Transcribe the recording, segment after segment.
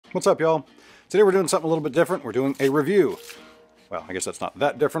What's up, y'all? Today we're doing something a little bit different. We're doing a review. Well, I guess that's not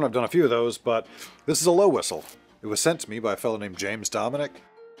that different. I've done a few of those, but this is a low whistle. It was sent to me by a fellow named Dominic,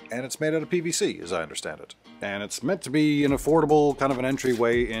 and it's made out of PVC, as I understand it. And it's meant to be an affordable, kind of an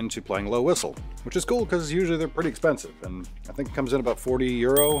entryway into playing low whistle, which is cool because usually they're pretty expensive. And I think it comes in about 40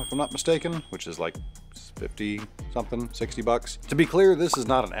 euro, if I'm not mistaken, which is like 50 something, 60 bucks. To be clear, this is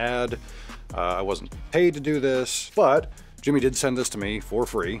not an ad. I wasn't paid to do this, but Jimmy did send this to me for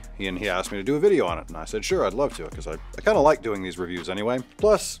free, and he asked me to do a video on it, and I said, sure, I'd love to, because I kind of like doing these reviews anyway.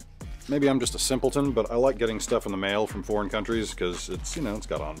 Plus, maybe I'm just a simpleton, but I like getting stuff in the mail from foreign countries, because it's, you know, it's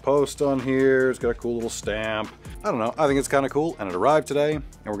got on post on here, it's got a cool little stamp. I don't know, I think it's kind of cool, and it arrived today, and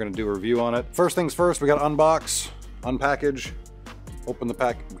we're going to do a review on it. First things first, we got to unbox, unpackage, open the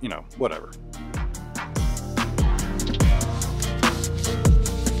pack, you know, whatever.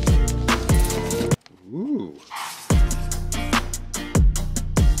 Ooh.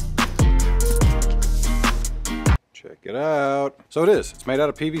 Check it out. So it is. It's made out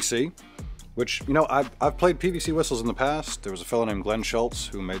of PVC, which, you know, I've played PVC whistles in the past. There was a fellow named Glenn Schultz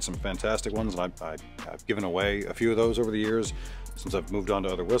who made some fantastic ones, and I've given away a few of those over the years since I've moved on to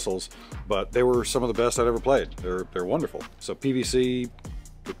other whistles, but they were some of the best I'd ever played. They're wonderful. So PVC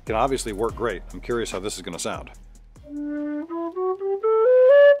can obviously work great. I'm curious how this is going to sound.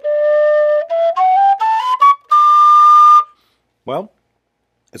 Well,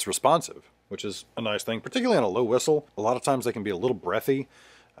 it's responsive, which is a nice thing, particularly on a low whistle. A lot of times they can be a little breathy,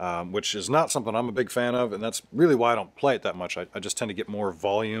 which is not something I'm a big fan of, and that's really why I don't play it that much. I just tend to get more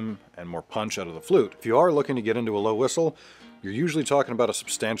volume and more punch out of the flute. If you are looking to get into a low whistle, you're usually talking about a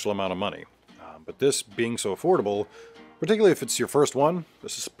substantial amount of money. But this being so affordable, particularly if it's your first one,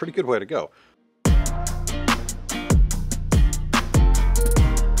 this is a pretty good way to go.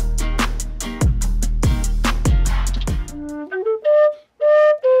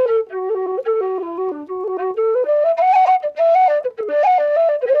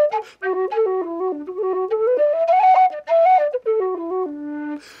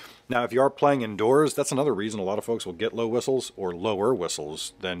 Now, if you are playing indoors, that's another reason a lot of folks will get low whistles or lower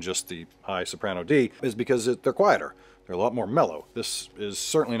whistles than just the high soprano D, is because they're quieter. They're a lot more mellow. This is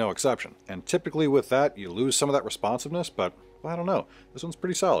certainly no exception. And typically with that, you lose some of that responsiveness, but well, I don't know. This one's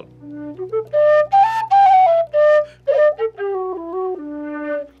pretty solid.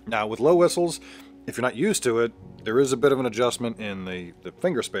 Now, with low whistles, if you're not used to it, there is a bit of an adjustment in the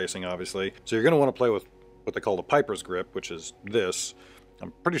finger spacing, obviously. So you're going to want to play with what they call the piper's grip, which is this.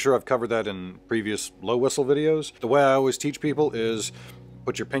 I'm pretty sure I've covered that in previous low whistle videos. The way I always teach people is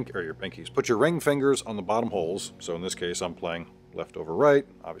put your pinkies, put your ring fingers on the bottom holes. So in this case, I'm playing left over right.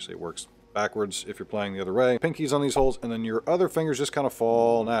 Obviously it works backwards if you're playing the other way. Pinkies on these holes, and then your other fingers just kind of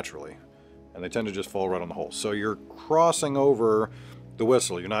fall naturally. And they tend to just fall right on the holes. So you're crossing over the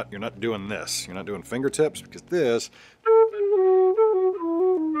whistle. You're not doing this. You're not doing fingertips, because this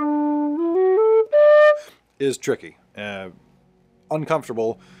is tricky.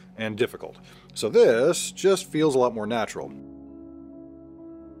 Uncomfortable and difficult. So this just feels a lot more natural.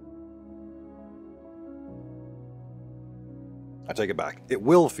 I take it back. It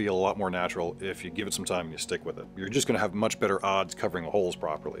will feel a lot more natural if you give it some time and you stick with it. You're just going to have much better odds covering the holes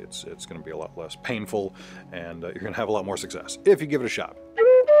properly. It's going to be a lot less painful, and you're going to have a lot more success if you give it a shot.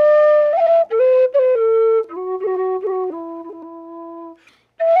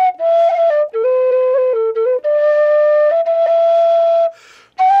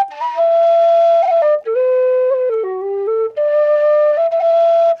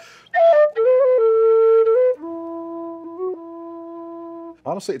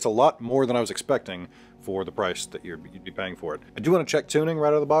 Honestly, it's a lot more than I was expecting for the price that you'd be paying for it. I do want to check tuning right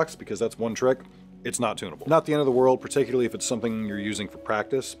out of the box, because that's one trick. It's not tunable. Not the end of the world, particularly if it's something you're using for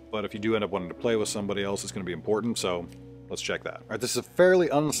practice, but if you do end up wanting to play with somebody else, it's going to be important, so let's check that. All right, this is a fairly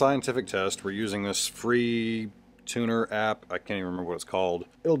unscientific test. We're using this free tuner app. I can't even remember what it's called.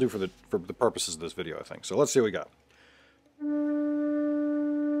 It'll do for the purposes of this video, I think. So let's see what we got.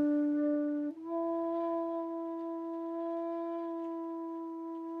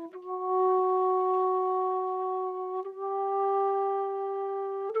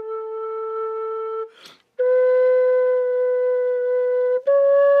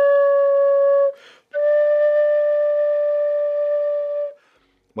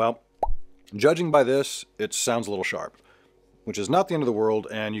 Well, judging by this, it sounds a little sharp, which is not the end of the world,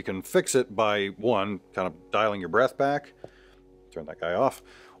 and you can fix it by, one, kind of dialing your breath back, turn that guy off,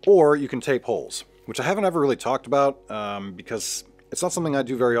 or you can tape holes, which I haven't ever really talked about because it's not something I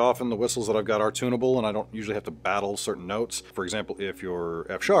do very often. The whistles that I've got are tunable, and I don't usually have to battle certain notes. For example, if you're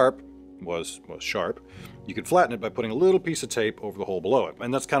F sharp, was sharp. You could flatten it by putting a little piece of tape over the hole below it.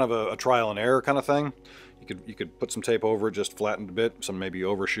 And that's kind of a trial and error kind of thing. You could put some tape over it, just flatten it a bit. Some maybe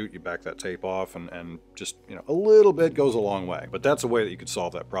overshoot, you back that tape off, and just, you know, a little bit goes a long way. But that's a way that you could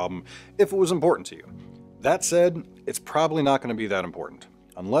solve that problem if it was important to you. That said, it's probably not going to be that important.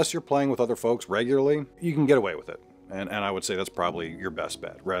 Unless you're playing with other folks regularly, you can get away with it. And I would say that's probably your best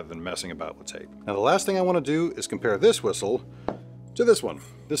bet, rather than messing about with tape. Now the last thing I want to do is compare this whistle to this one.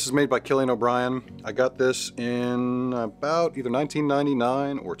 This is made by Cillian O'Brien. I got this in about either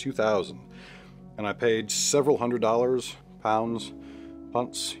 1999 or 2000. And I paid several $100s, pounds,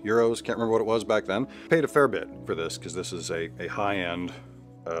 punts, euros, can't remember what it was back then. Paid a fair bit for this because this is a high-end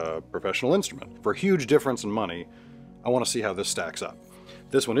professional instrument. For a huge difference in money, I want to see how this stacks up.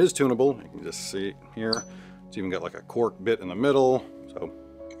 This one is tunable, you can just see it here. It's even got like a cork bit in the middle. So,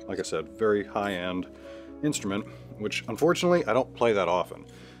 like I said, very high-end instrument, which unfortunately I don't play that often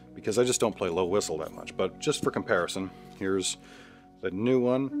because I just don't play low whistle that much. But just for comparison, here's the new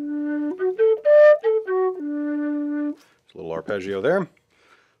one. A little arpeggio there.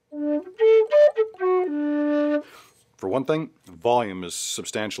 For one thing, volume is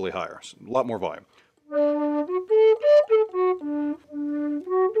substantially higher, a lot more volume.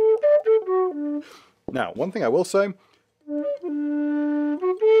 Now, one thing I will say,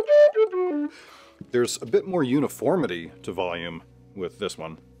 there's a bit more uniformity to volume with this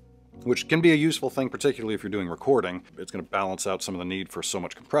one, which can be a useful thing, particularly if you're doing recording. It's going to balance out some of the need for so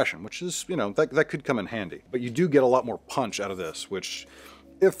much compression, which is, you know, that could come in handy. But you do get a lot more punch out of this, which,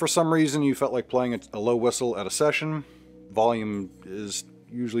 if for some reason you felt like playing a low whistle at a session, volume is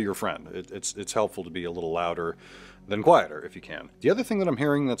usually your friend. It's helpful to be a little louder than quieter if you can. The other thing that I'm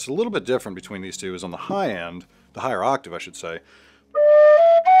hearing that's a little bit different between these two is on the high end, the higher octave I should say,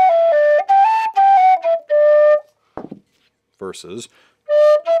 versus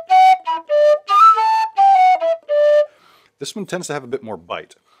this one tends to have a bit more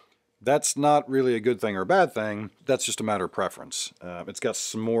bite. That's not really a good thing or a bad thing, that's just a matter of preference. It's got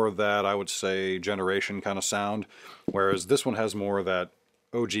some more of that, I would say, generation kind of sound, whereas this one has more of that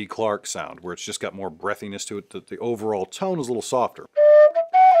OG Clark sound, where it's just got more breathiness to it, that the overall tone is a little softer.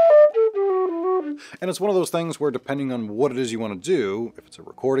 And it's one of those things where, depending on what it is you want to do, if it's a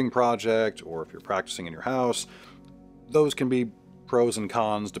recording project or if you're practicing in your house, those can be pros and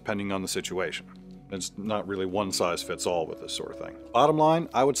cons depending on the situation. It's not really one size fits all with this sort of thing. Bottom line,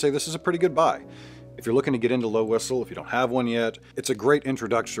 I would say this is a pretty good buy. If you're looking to get into low whistle, if you don't have one yet, it's a great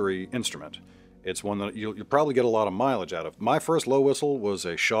introductory instrument. It's one that you'll probably get a lot of mileage out of. My first low whistle was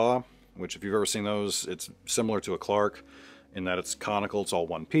a Shaw, which if you've ever seen those, it's similar to a Clark in that it's conical, it's all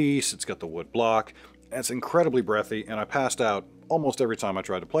one piece, it's got the wood block, and it's incredibly breathy, and I passed out almost every time I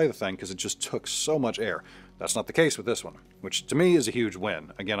tried to play the thing because it just took so much air. That's not the case with this one, which to me is a huge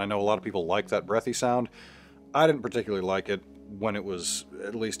win. Again, I know a lot of people like that breathy sound. I didn't particularly like it when it was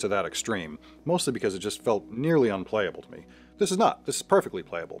at least to that extreme, mostly because it just felt nearly unplayable to me. This is not. This is perfectly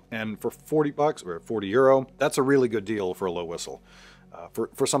playable. And for 40 bucks or 40 euro, that's a really good deal for a low whistle.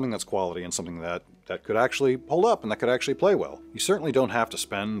 For something that's quality and something that could actually hold up and that could actually play well. You certainly don't have to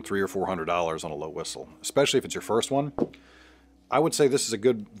spend $300 or $400 on a low whistle, especially if it's your first one. I would say this is a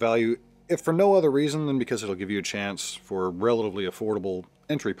good value, if for no other reason than because it'll give you a chance for a relatively affordable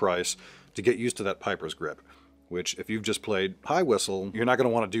entry price to get used to that piper's grip, which if you've just played high whistle, you're not going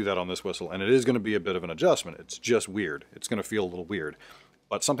to want to do that on this whistle, and it is going to be a bit of an adjustment. It's just weird. It's going to feel a little weird.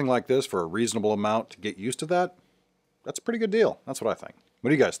 But something like this for a reasonable amount to get used to that, that's a pretty good deal. That's what I think. What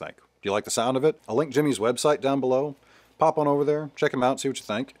do you guys think? Do you like the sound of it? I'll link Jimmy's website down below. Pop on over there, check him out, see what you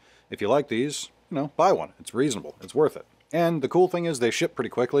think. If you like these, you know, buy one. It's reasonable. It's worth it. And the cool thing is they ship pretty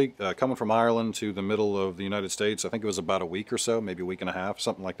quickly. Coming from Ireland to the middle of the United States, I think it was about a week or so, maybe a week and a half,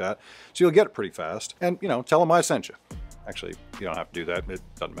 something like that. So you'll get it pretty fast. And, you know, tell him I sent you. Actually, you don't have to do that. It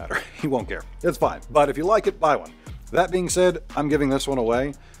doesn't matter. He won't care. It's fine. But if you like it, buy one. That being said, I'm giving this one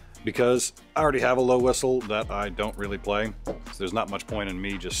away because I already have a low whistle that I don't really play. So there's not much point in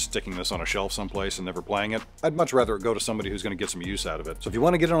me just sticking this on a shelf someplace and never playing it. I'd much rather it go to somebody who's going to get some use out of it. So if you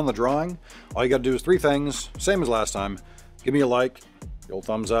want to get in on the drawing, all you got to do is 3 things, same as last time. Give me a like, the old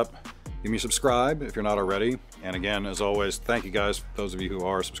thumbs up, give me a subscribe if you're not already. And again, as always, thank you guys, those of you who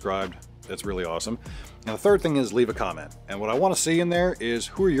are subscribed. That's really awesome. And the third thing is leave a comment. And what I want to see in there is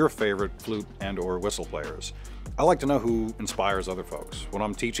who are your favorite flute and or whistle players? I like to know who inspires other folks. When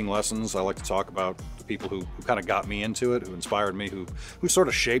I'm teaching lessons, I like to talk about the people who kind of got me into it, who inspired me, who sort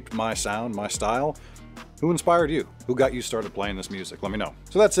of shaped my sound, my style. Who inspired you? Who got you started playing this music? Let me know.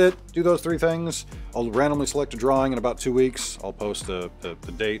 So that's it. Do those 3 things. I'll randomly select a drawing in about 2 weeks. I'll post the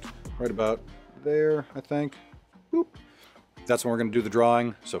date right about there, I think. Boop. That's when we're going to do the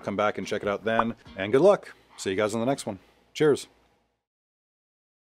drawing, so come back and check it out then. And good luck. See you guys on the next one. Cheers.